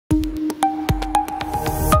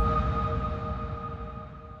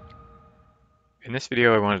In this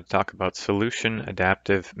video, I wanted to talk about solution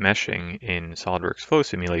adaptive meshing in SOLIDWORKS flow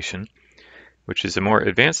simulation, which is a more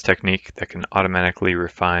advanced technique that can automatically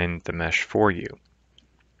refine the mesh for you.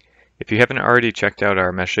 If you haven't already checked out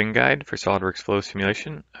our meshing guide for SOLIDWORKS flow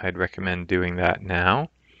simulation, I'd recommend doing that now,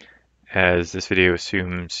 as this video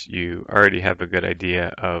assumes you already have a good idea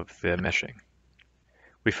of the meshing.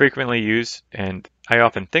 We frequently use, and I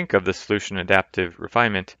often think of the solution adaptive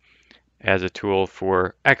refinement as a tool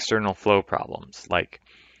for external flow problems like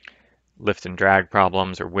lift and drag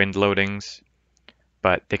problems or wind loadings,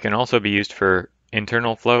 but they can also be used for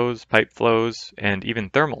internal flows, pipe flows, and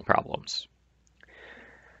even thermal problems.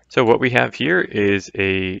 So what we have here is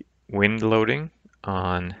a wind loading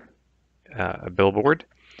on a billboard,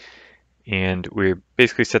 and we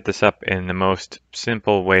basically set this up in the most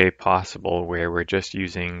simple way possible where we're just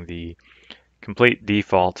using the complete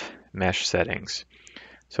default mesh settings.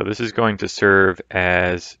 So this is going to serve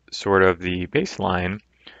as sort of the baseline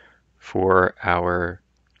for our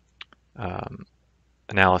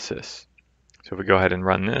analysis. So if we go ahead and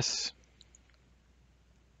run this,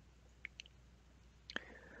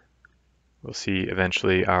 we'll see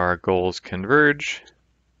eventually our goals converge,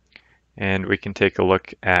 and we can take a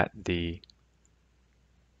look at the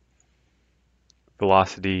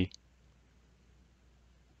velocity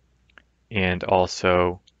and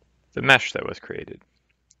also the mesh that was created.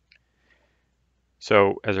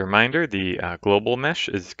 So as a reminder, the global mesh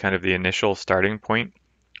is kind of the initial starting point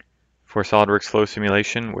for SOLIDWORKS flow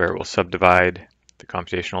simulation, where it will subdivide the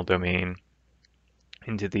computational domain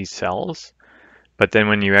into these cells. But then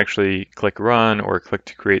when you actually click run or click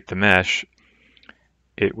to create the mesh,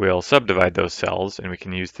 it will subdivide those cells, and we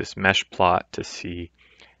can use this mesh plot to see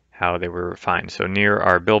how they were refined. So near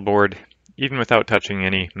our billboard, even without touching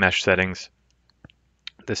any mesh settings,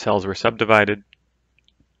 the cells were subdivided.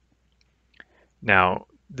 Now,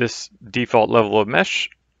 this default level of mesh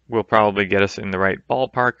will probably get us in the right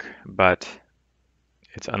ballpark, but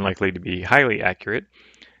it's unlikely to be highly accurate.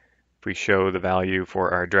 If we show the value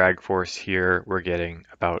for our drag force here, we're getting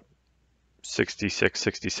about 66,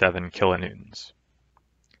 67 kilonewtons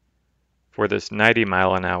for this 90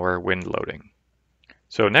 mile an hour wind loading.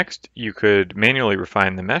 So next, you could manually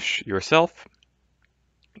refine the mesh yourself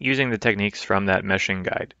using the techniques from that meshing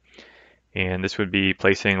guide. And this would be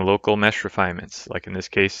placing local mesh refinements. Like in this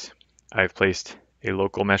case, I've placed a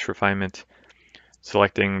local mesh refinement,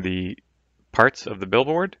 selecting the parts of the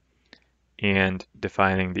billboard and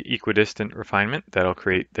defining the equidistant refinement that'll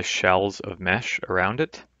create the shells of mesh around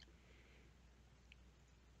it.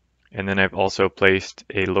 And then I've also placed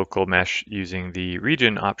a local mesh using the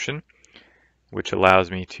region option, which allows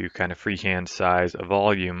me to kind of freehand size a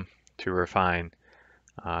volume to refine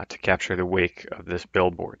to capture the wake of this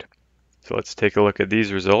billboard. So let's take a look at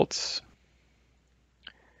these results.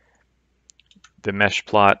 The mesh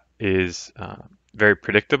plot is very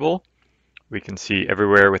predictable. We can see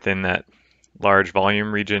everywhere within that large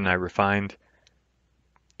volume region I refined,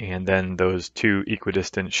 and then those two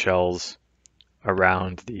equidistant shells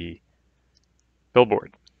around the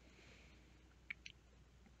billboard.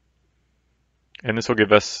 And this will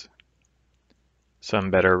give us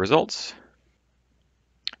some better results.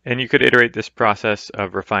 And you could iterate this process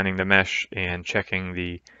of refining the mesh and checking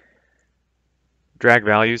the drag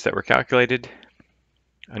values that were calculated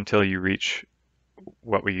until you reach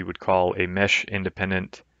what we would call a mesh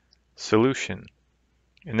independent solution.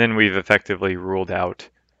 And then we've effectively ruled out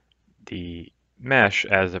the mesh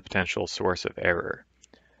as a potential source of error.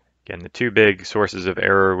 Again, the two big sources of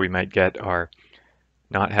error we might get are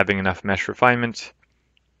not having enough mesh refinement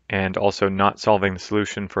and also not solving the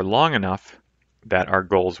solution for long enough that our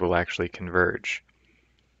goals will actually converge.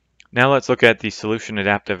 Now let's look at the solution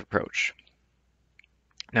adaptive approach.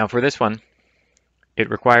 Now for this one, it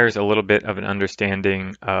requires a little bit of an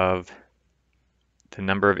understanding of the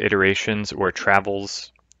number of iterations or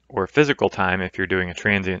travels or physical time, if you're doing a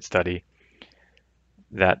transient study,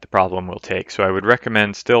 that the problem will take. So I would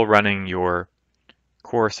recommend still running your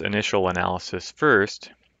course initial analysis first.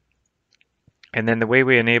 And then the way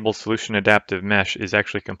we enable solution adaptive mesh is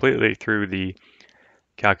actually completely through the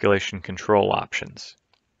calculation control options.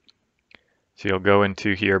 So you'll go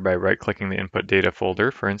into here by right-clicking the input data folder,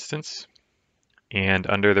 for instance, and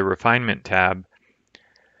under the refinement tab,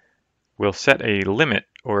 we'll set a limit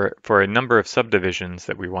or for a number of subdivisions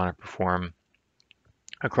that we want to perform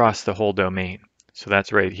across the whole domain. So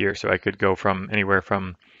that's right here. So I could go from anywhere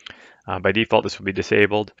from, by default, this will be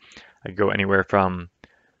disabled. I could go anywhere from,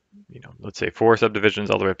 let's say 4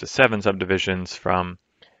 subdivisions all the way up to 7 subdivisions from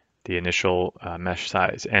the initial mesh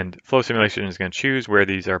size. And flow simulation is going to choose where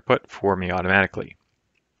these are put for me automatically.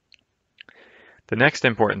 The next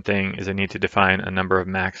important thing is I need to define a number of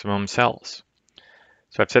maximum cells.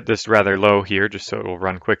 So I've set this rather low here just so it will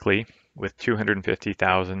run quickly with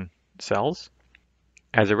 250,000 cells.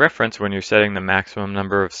 As a reference, when you're setting the maximum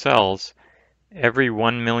number of cells, every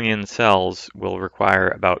 1 million cells will require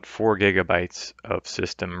about 4 gigabytes of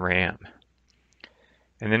system RAM.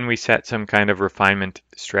 And then we set some kind of refinement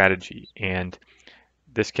strategy, and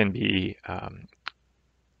this can be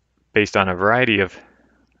based on a variety of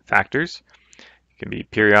factors. It can be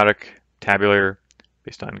periodic, tabular,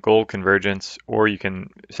 based on goal convergence, or you can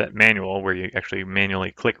set manual where you actually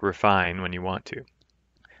manually click refine when you want to.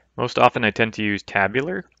 Most often I tend to use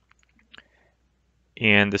tabular,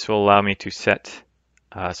 and this will allow me to set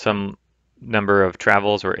some number of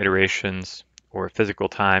travels or iterations or physical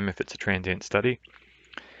time if it's a transient study.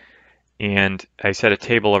 And I set a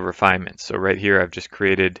table of refinements. So right here I've just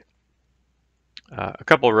created a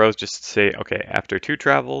couple of rows just to say, okay, after 2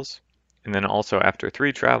 travels, and then also after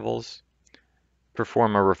 3 travels,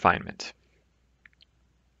 perform a refinement.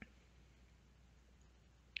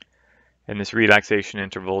 And this relaxation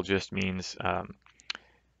interval just means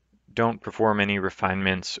don't perform any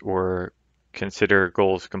refinements or consider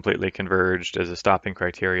goals completely converged as a stopping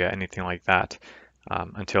criteria, anything like that,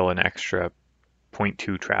 until an extra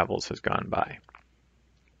 0.2 travels has gone by.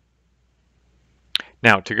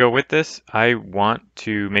 Now, to go with this, I want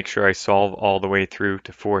to make sure I solve all the way through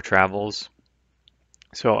to 4 travels.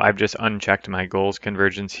 So I've just unchecked my goals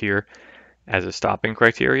convergence here as a stopping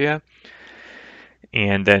criteria.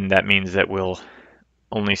 And then that means that we'll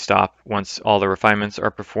only stop once all the refinements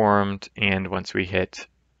are performed and once we hit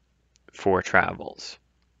 4 travels,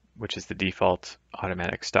 which is the default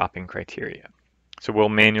automatic stopping criteria. So we'll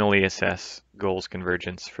manually assess goals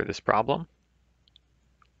convergence for this problem.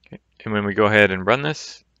 Okay. And when we go ahead and run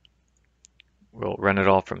this, we'll run it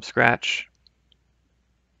all from scratch.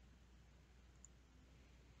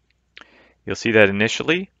 You'll see that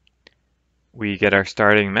initially we get our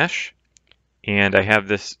starting mesh, and I have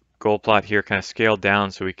this goal plot here kind of scaled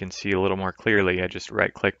down so we can see a little more clearly. I just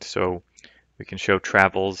right-clicked so we can show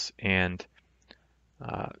travels and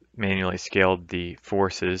manually scaled the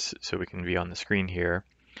forces so we can be on the screen here.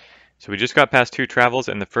 So we just got past 2 travels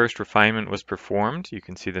and the first refinement was performed. You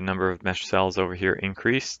can see the number of mesh cells over here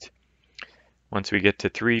increased. Once we get to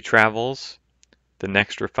 3 travels, the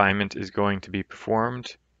next refinement is going to be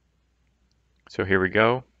performed. So here we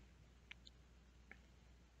go.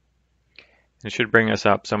 It should bring us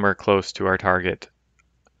up somewhere close to our target.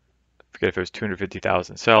 I forget if it was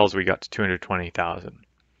 250,000 cells, we got to 220,000.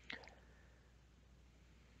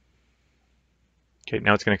 Okay,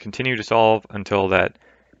 now it's going to continue to solve until that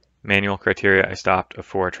manual criteria I stopped of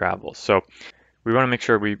 4 travels. So we want to make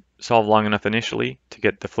sure we solve long enough initially to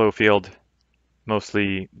get the flow field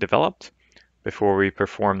mostly developed before we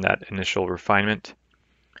perform that initial refinement,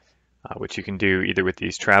 which you can do either with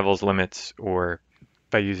these travels limits or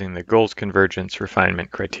by using the goals convergence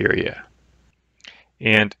refinement criteria.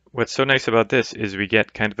 And what's so nice about this is we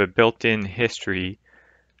get kind of a built-in history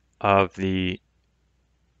of the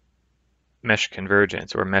mesh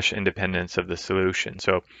convergence or mesh independence of the solution.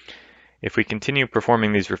 So if we continue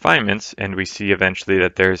performing these refinements and we see eventually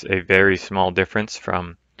that there's a very small difference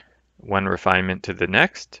from one refinement to the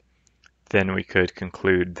next, then we could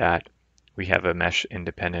conclude that we have a mesh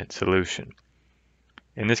independent solution.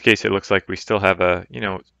 In this case, it looks like we still have a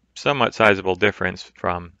somewhat sizable difference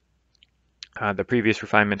from the previous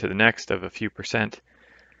refinement to the next of a few percent.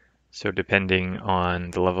 So depending on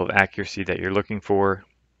the level of accuracy that you're looking for,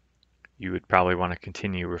 you would probably want to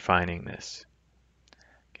continue refining this.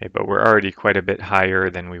 Okay, but we're already quite a bit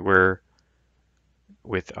higher than we were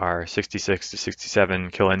with our 66 to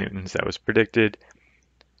 67 kilonewtons that was predicted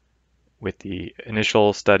with the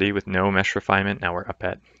initial study with no mesh refinement. Now we're up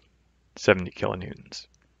at 70 kilonewtons.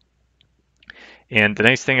 And the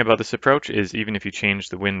nice thing about this approach is even if you change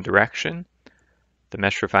the wind direction, the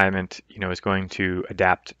mesh refinement is going to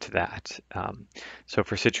adapt to that. So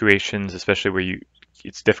for situations, especially where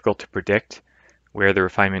it's difficult to predict where the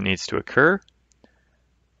refinement needs to occur,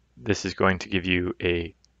 this is going to give you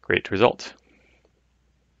a great result.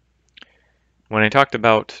 When I talked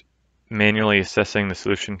about manually assessing the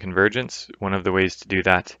solution convergence, one of the ways to do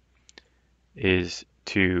that is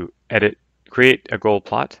to create a goal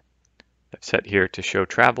plot. I've set here to show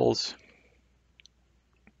travels,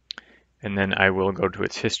 and then I will go to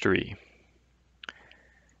its history.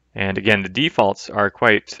 And again, the defaults are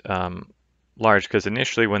quite large because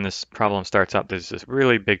initially when this problem starts up, there's this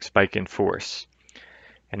really big spike in force.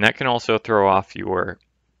 And that can also throw off your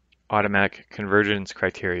automatic convergence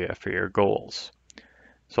criteria for your goals.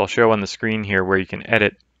 So I'll show on the screen here where you can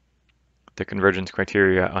edit the convergence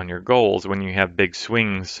criteria on your goals when you have big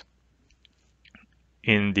swings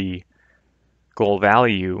in the goal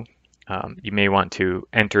value. You may want to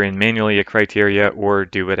enter in manually a criteria or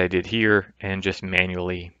do what I did here and just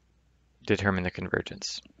manually determine the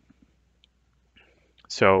convergence.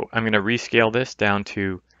 So I'm going to rescale this down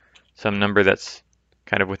to some number that's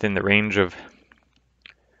kind of within the range of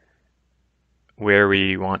where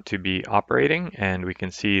we want to be operating, and we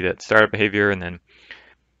can see that startup behavior, and then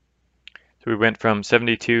so we went from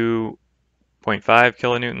 72.5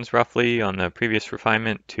 kilonewtons roughly on the previous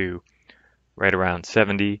refinement to right around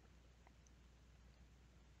 70.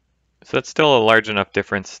 So that's still a large enough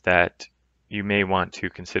difference that you may want to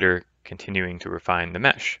consider continuing to refine the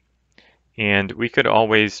mesh. And we could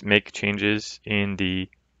always make changes in the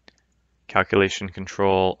calculation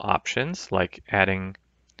control options, like adding,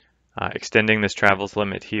 extending this travels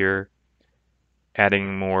limit here,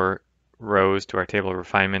 adding more rows to our table of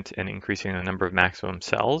refinement, and increasing the number of maximum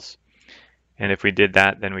cells. And if we did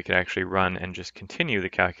that, then we could actually run and just continue the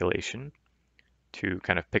calculation to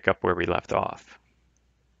kind of pick up where we left off.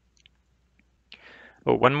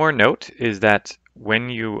 But one more note is that when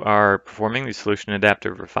you are performing these solution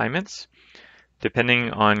adaptive refinements,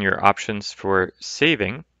 depending on your options for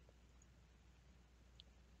saving,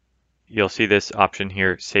 you'll see this option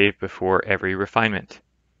here, save before every refinement.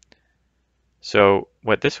 So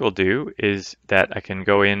what this will do is that I can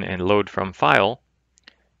go in and load from file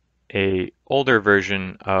a older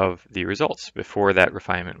version of the results before that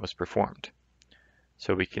refinement was performed.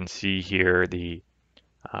 So we can see here the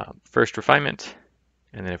first refinement,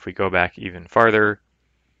 and then if we go back even farther,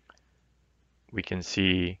 we can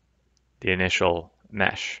see the initial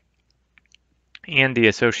mesh and the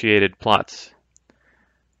associated plots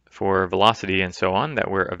for velocity and so on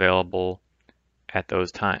that were available at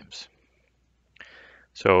those times.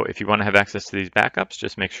 So if you want to have access to these backups,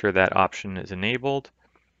 just make sure that option is enabled.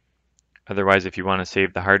 Otherwise, if you want to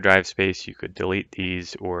save the hard drive space, you could delete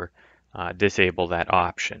these or disable that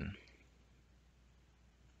option.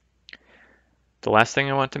 The last thing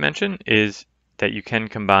I want to mention is that you can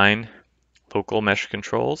combine local mesh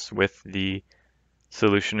controls with the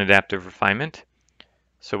solution adaptive refinement.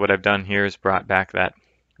 So what I've done here is brought back that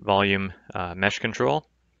volume mesh control,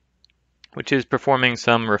 which is performing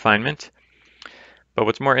some refinement. But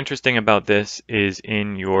what's more interesting about this is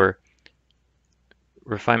in your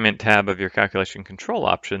refinement tab of your calculation control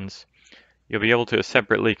options, you'll be able to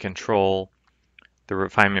separately control the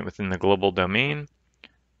refinement within the global domain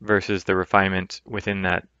versus the refinement within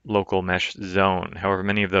that local mesh zone. However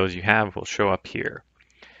many of those you have will show up here.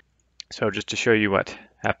 So just to show you what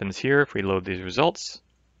happens here, if we load these results,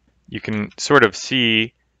 you can sort of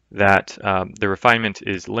see that the refinement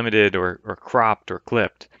is limited or cropped or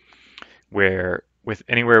clipped, where with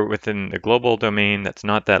anywhere within the global domain that's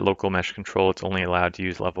not that local mesh control, it's only allowed to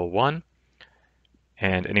use level 1.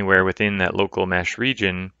 And anywhere within that local mesh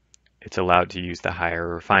region, it's allowed to use the higher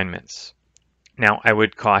refinements. Now, I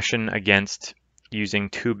would caution against using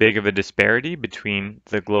too big of a disparity between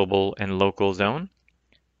the global and local zone,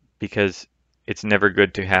 because it's never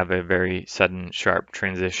good to have a very sudden, sharp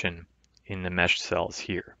transition in the mesh cells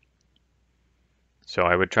here. So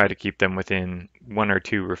I would try to keep them within 1 or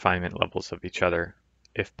 2 refinement levels of each other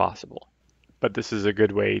if possible. But this is a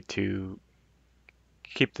good way to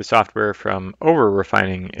keep the software from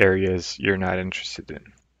over-refining areas you're not interested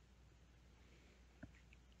in.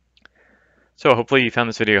 So hopefully you found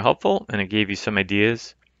this video helpful and it gave you some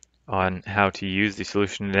ideas on how to use the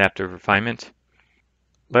solution adaptive refinement.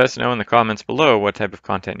 Let us know in the comments below what type of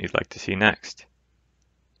content you'd like to see next.